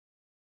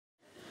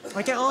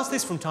I get asked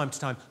this from time to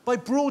time by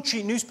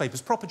broadsheet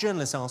newspapers. Proper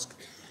journalists ask,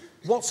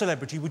 what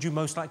celebrity would you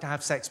most like to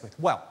have sex with?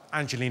 Well,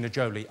 Angelina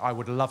Jolie. I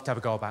would love to have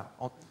a go about...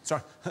 Oh,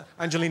 sorry,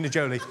 Angelina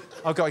Jolie.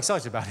 I got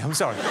excited about it, I'm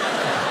sorry.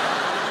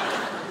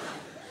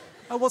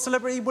 What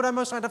celebrity would I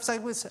most like to have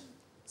sex with?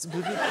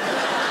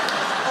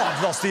 Oh,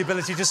 I've lost the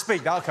ability to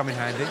speak. That'll come in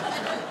handy.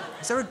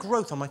 Is there a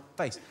growth on my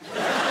face?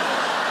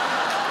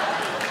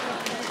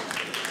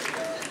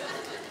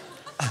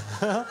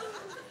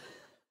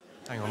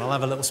 Hang on, I'll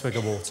have a little swig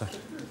of water.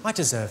 I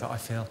deserve it, I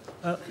feel.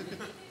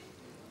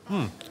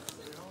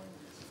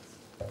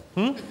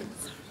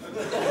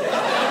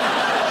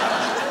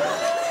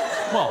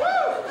 Well,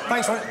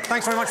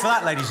 thanks very much for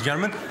that, ladies and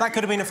gentlemen. That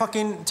could have been a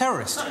fucking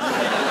terrorist.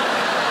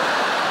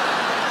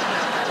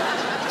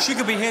 She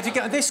could be here to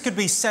get... This could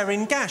be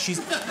Serin Gash. She's...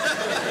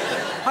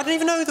 I don't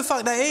even know who the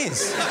fuck that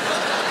is.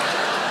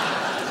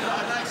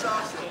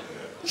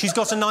 She's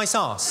got a nice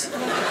arse.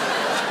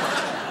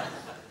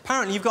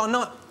 Apparently, you've got a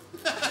nut...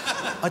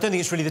 I don't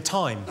think it's really the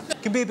time.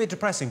 It can be a bit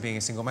depressing being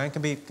a single man.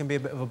 Can be a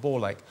bit of a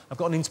ball ache. I've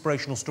got an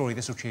inspirational story.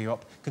 This will cheer you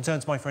up.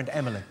 Concerns my friend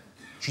Emily.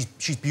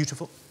 She's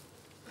beautiful.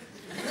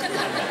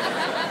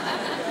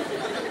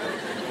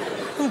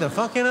 Who the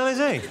fucking hell is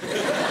he?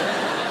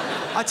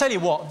 I tell you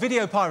what,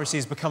 video piracy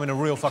is becoming a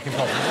real fucking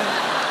problem.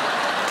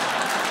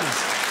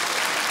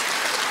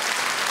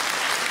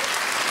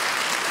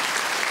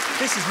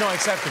 This is not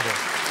acceptable.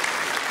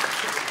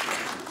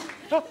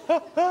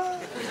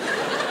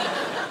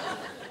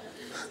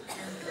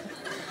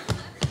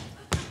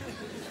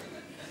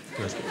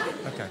 Good.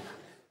 OK.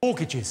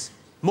 Mortgages.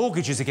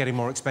 Mortgages are getting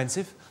more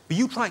expensive, but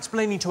you try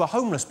explaining to a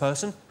homeless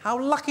person how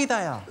lucky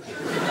they are.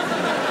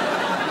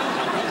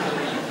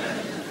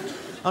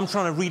 I'm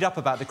trying to read up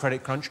about the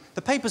credit crunch.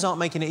 The papers aren't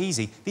making it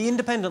easy. The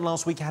Independent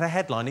last week had a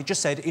headline. It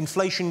just said,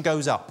 inflation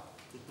goes up.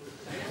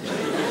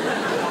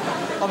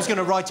 I was going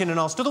to write in and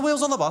ask, do the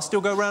wheels on the bus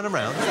still go round and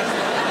round?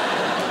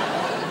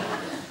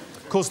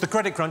 Of course, the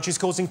credit crunch is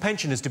causing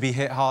pensioners to be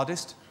hit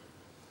hardest.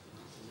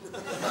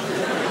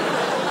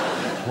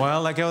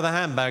 Well, let go of the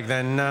handbag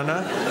then,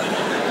 Nana.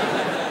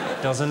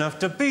 Doesn't have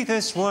to be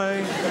this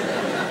way.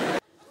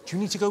 Do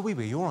you need to go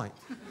wee-wee? You all right?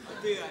 I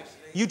do, actually.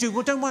 You do?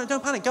 Well, don't worry,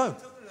 don't panic, go.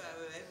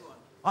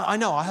 I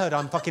know, I heard,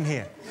 I'm fucking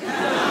here.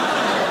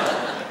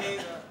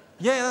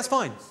 Yeah, that's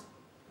fine.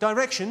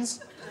 Directions?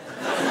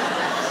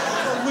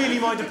 Not really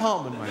my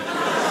department, mate.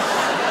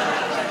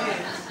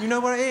 You know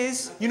where it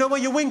is? You know where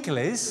your winkle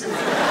is? Good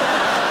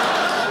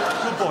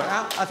boy.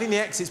 I think the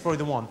exit's probably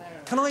the one.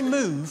 Can I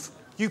move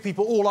you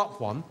people all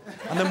up one,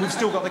 and then we've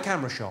still got the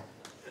camera shot?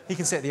 He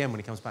can sit at the end when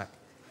he comes back.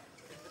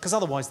 Because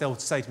otherwise they'll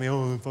say to me,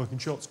 oh, the fucking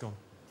shot's gone.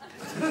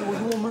 You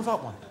want to move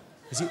up one?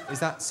 Is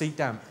that seat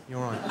damp?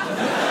 You're all right.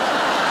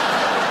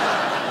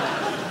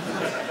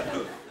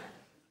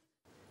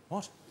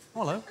 What?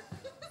 Hello.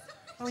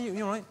 How are you?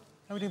 You all right?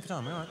 How are we doing for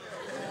time? All right?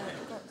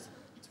 I've got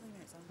 20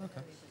 minutes. I'm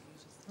OK.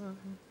 ready,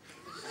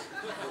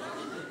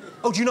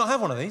 Oh, do you not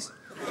have one of these?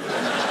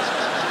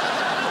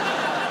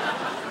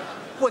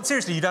 What,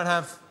 seriously, you don't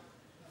have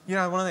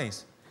one of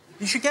these?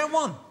 You should get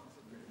one.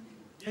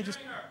 You doing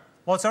her?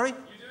 What, sorry? You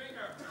doing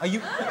her? Are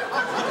you...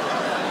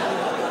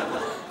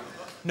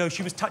 No,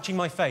 she was touching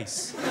my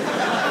face.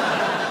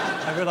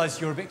 I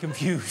realised you're a bit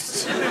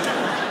confused.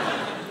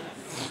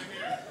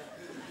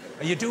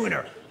 Are you doing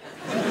her?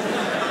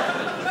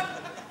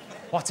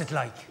 What's it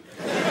like?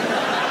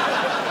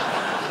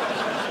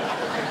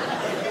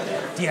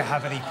 Do you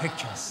have any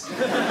pictures?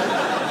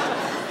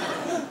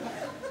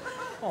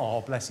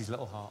 Oh, bless his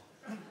little heart.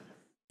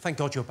 Thank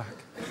God you're back.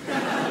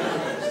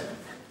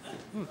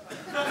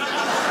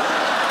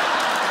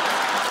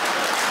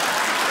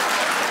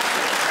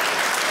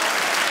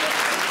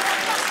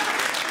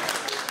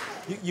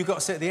 You got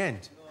to sit at the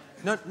end.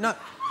 No.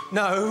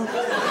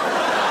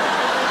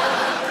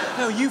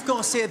 No, you've got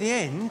to sit at the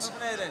end.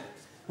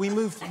 We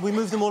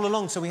moved them all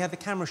along so we had the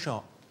camera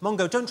shot.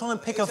 Mongo, don't try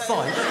and pick a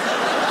fight.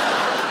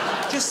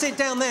 Just sit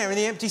down there in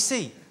the empty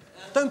seat.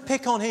 Don't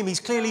pick on him, he's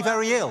clearly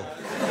very ill.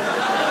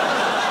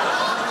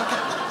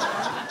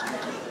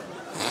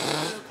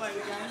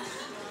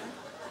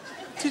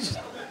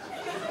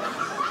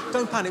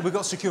 Don't panic, we've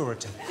got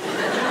security.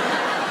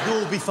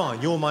 You'll be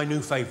fine, you're my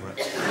new favourite.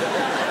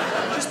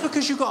 Just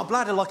because you've got a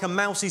bladder like a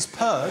mouse's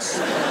purse...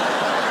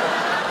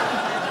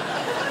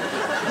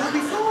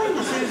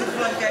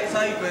 Floodgates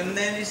open,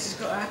 then it's just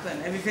got to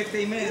happen. Every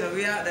 15 minutes, I'll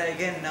be out there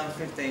again another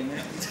 15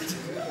 minutes.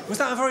 Was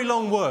that a very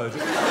long word? Or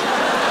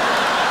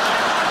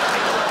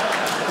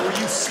were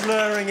you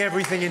slurring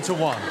everything into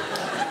one?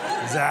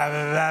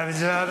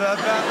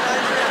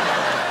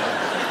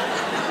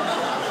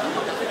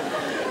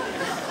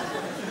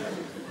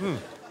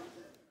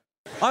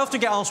 I often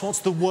get asked what's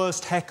the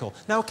worst heckle.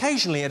 Now,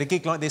 occasionally at a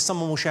gig like this,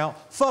 someone will shout,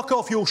 "Fuck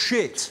off your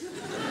shit!"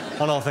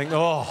 And I'll think,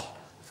 oh,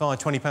 if I had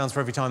 £20 for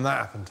every time that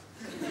happened.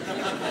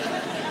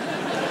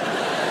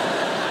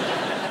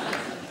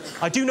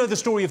 I do know the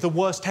story of the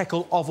worst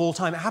heckle of all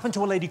time. It happened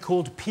to a lady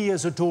called Pia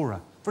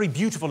Zadora. very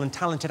beautiful and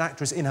talented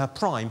actress in her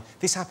prime.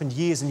 This happened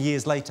years and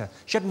years later.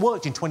 She hadn't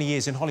worked in 20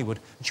 years in Hollywood,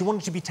 and she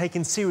wanted to be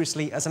taken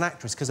seriously as an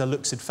actress because her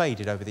looks had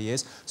faded over the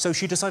years. So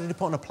she decided to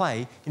put on a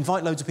play,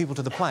 invite loads of people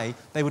to the play.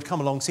 They would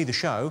come along, see the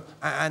show,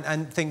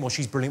 and think, well,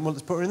 she's brilliant, well,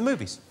 let's put her in the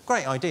movies.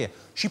 Great idea.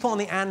 She put on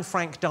the Anne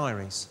Frank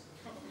Diaries.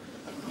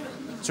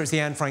 So it's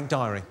the Anne Frank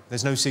Diary.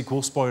 There's no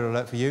sequel, spoiler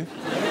alert for you.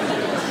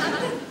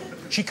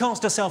 She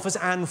cast herself as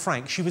Anne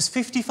Frank. She was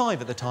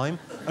 55 at the time,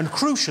 and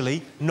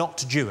crucially,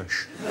 not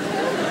Jewish.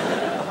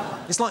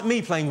 It's like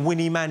me playing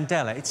Winnie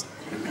Mandela. It's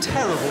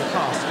terrible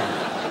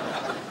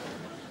casting.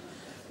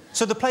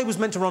 So the play was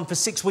meant to run for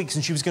 6 weeks,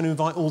 and she was going to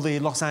invite all the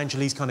Los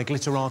Angeles kind of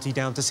glitterati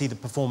down to see the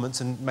performance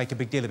and make a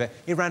big deal of it.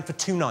 It ran for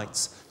 2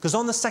 nights, because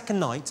on the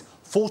second night,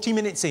 40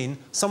 minutes in,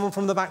 someone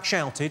from the back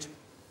shouted,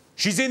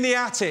 "She's in the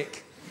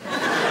attic!"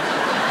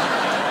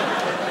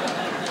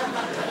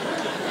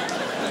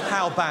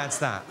 How bad's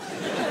that?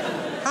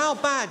 How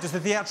bad does the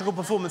theatrical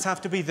performance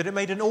have to be that it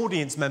made an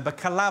audience member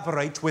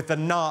collaborate with the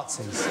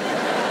Nazis?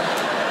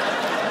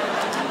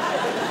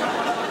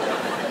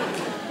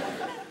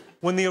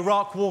 When the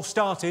Iraq War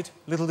started,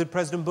 little did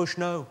President Bush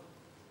know.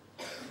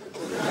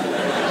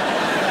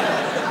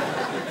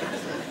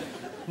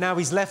 Now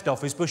he's left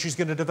office, Bush is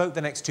going to devote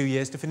the next 2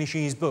 years to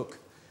finishing his book.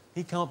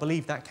 He can't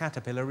believe that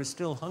caterpillar is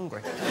still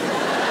hungry.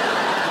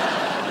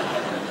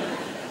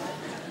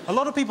 A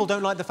lot of people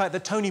don't like the fact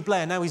that Tony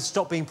Blair, now he's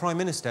stopped being Prime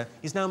Minister,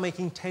 is now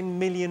making £10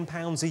 million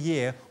a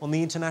year on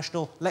the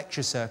international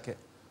lecture circuit.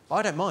 But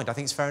I don't mind. I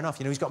think it's fair enough.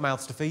 You know, he's got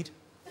mouths to feed,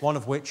 one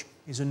of which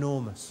is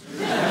enormous.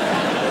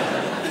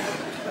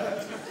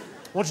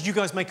 What did you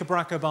guys make of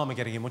Barack Obama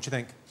getting in? What do you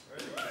think?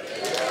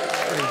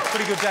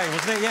 Pretty good day,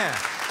 wasn't it? Yeah.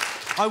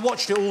 I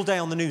watched it all day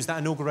on the news, that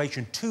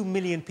inauguration. 2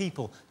 million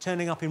people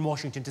turning up in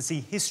Washington to see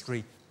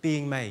history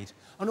being made.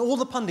 And all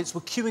the pundits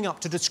were queuing up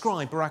to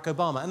describe Barack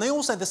Obama. And they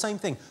all said the same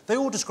thing. They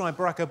all described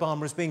Barack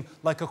Obama as being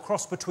like a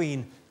cross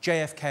between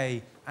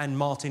JFK and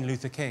Martin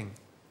Luther King.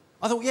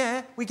 I thought,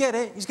 yeah, we get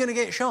it. He's going to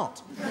get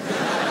shot.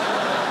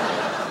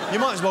 You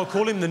might as well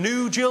call him the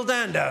new Jill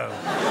Dando.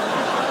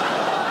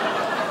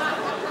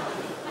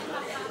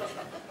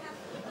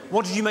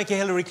 What did you make of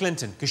Hillary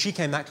Clinton? Because she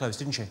came that close,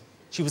 didn't she?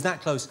 She was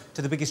that close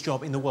to the biggest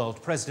job in the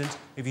world, President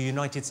of the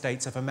United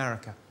States of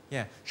America.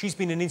 Yeah, she's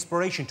been an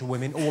inspiration to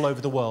women all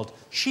over the world.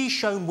 She's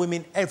shown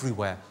women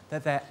everywhere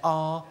that there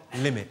are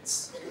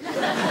limits.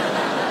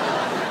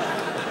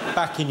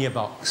 Back in your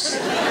box.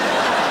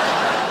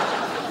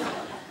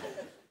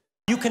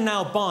 You can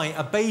now buy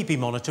a baby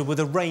monitor with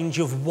a range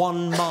of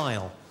 1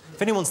 mile.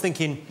 If anyone's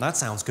thinking, that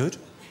sounds good,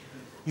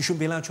 you shouldn't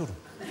be allowed children.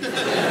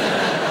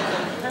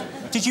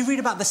 Did you read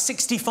about the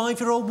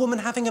 65-year-old woman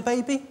having a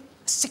baby?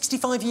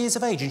 65 years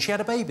of age, and she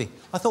had a baby.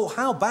 I thought,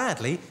 how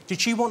badly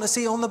did she want to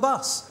see it on the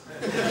bus?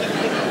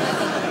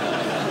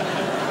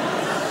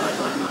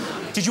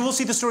 Did you all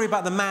see the story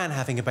about the man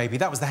having a baby?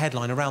 That was the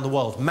headline around the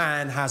world.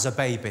 Man has a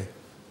baby.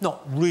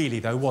 Not really,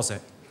 though, was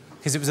it?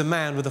 Because it was a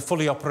man with a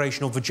fully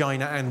operational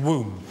vagina and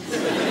womb.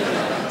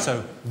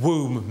 So,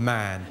 womb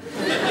man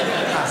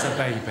has a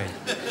baby.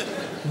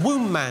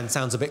 Womb man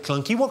sounds a bit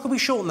clunky. What can we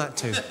shorten that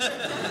to?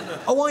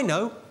 Oh, I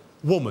know.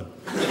 Woman.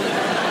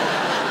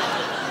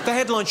 The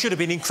headline should have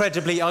been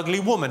incredibly ugly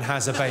woman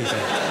has a baby.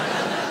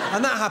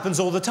 And that happens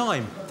all the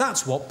time.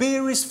 That's what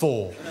beer is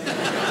for.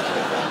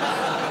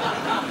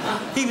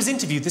 He was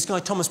interviewed, this guy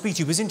Thomas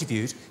Beattie was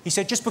interviewed. He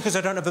said, just because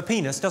I don't have a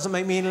penis doesn't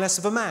make me any less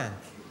of a man.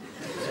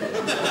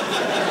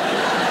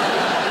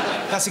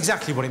 That's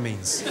exactly what it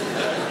means.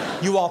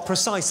 You are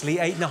precisely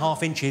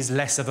 8.5 inches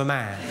less of a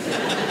man.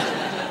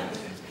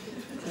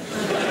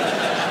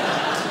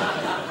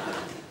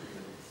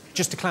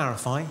 Just to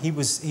clarify, he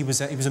was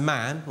a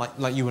man,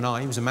 like you and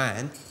I. He was a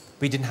man,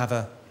 but he didn't have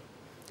a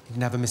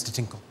Mr.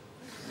 Tinkle.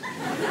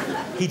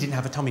 He didn't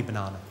have a tummy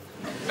banana.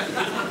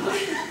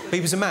 But he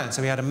was a man,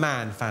 so he had a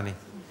man fanny,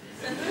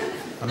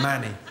 a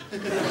manny,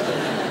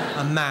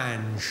 a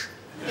mange,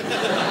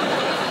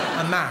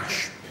 a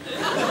mash,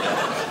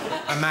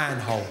 a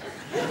manhole,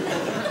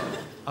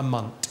 a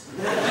munt.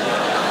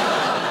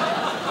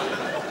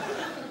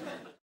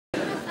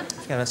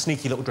 Yeah, a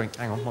sneaky little drink.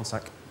 Hang on, one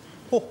sec.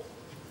 Oh.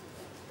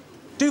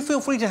 Do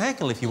feel free to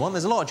heckle if you want.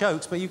 There's a lot of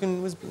jokes, but you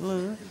can... You've lost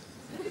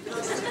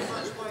too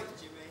much weight,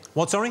 Jimmy.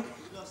 What, sorry?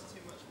 You've lost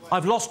too much weight.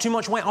 I've lost too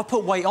much weight. I've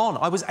put weight on.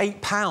 I was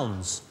 8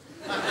 pounds.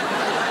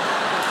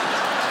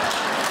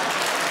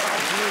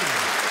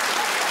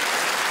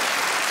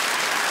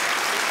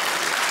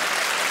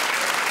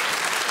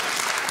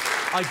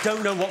 I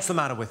don't know what's the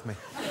matter with me.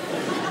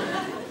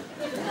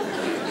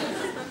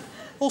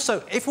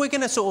 Also, if we're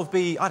going to sort of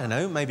be, I don't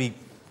know, maybe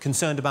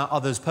concerned about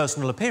others'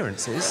 personal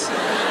appearances...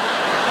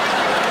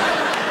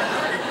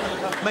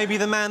 Maybe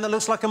the man that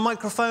looks like a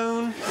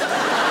microphone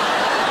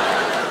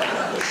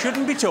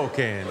shouldn't be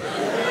talking.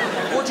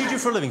 What do you do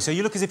for a living? So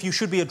you look as if you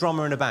should be a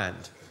drummer in a band.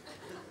 I am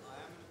in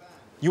a band.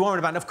 You are in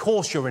a band. Of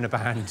course you're in a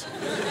band.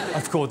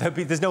 Of course.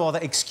 There's no other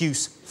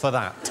excuse for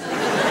that.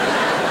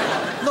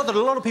 Not that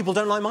a lot of people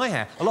don't like my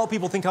hair. A lot of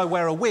people think I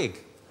wear a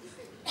wig.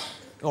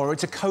 Or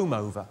it's a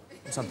comb-over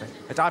or something.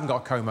 I haven't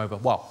got a comb-over.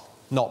 Well,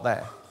 not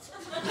there.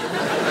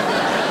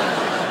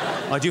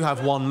 I do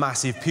have one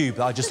massive pube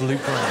that I just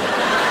loop around.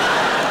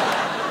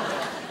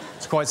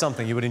 It's quite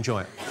something. You would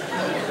enjoy it.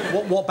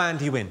 What band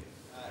do you in?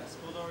 It's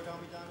called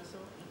Origami Dinosaur.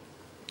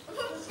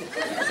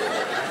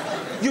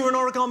 You're an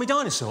origami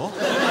dinosaur?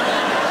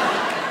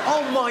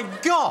 Oh, my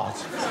God!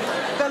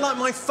 They're like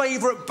my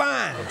favourite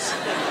band.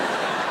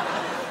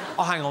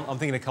 Oh, hang on. I'm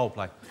thinking of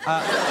Coldplay.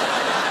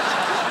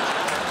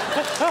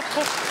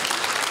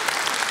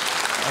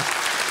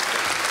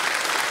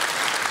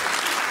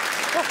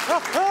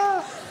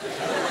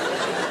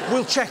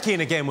 We'll check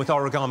in again with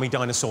Origami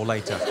Dinosaur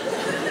later.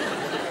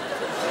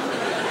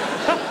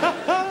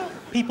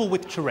 People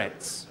with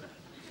Tourette's.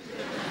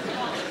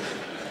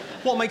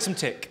 What makes them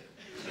tick?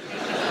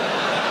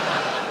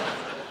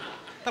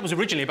 That was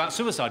originally about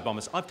suicide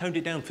bombers. I've toned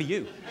it down for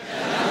you.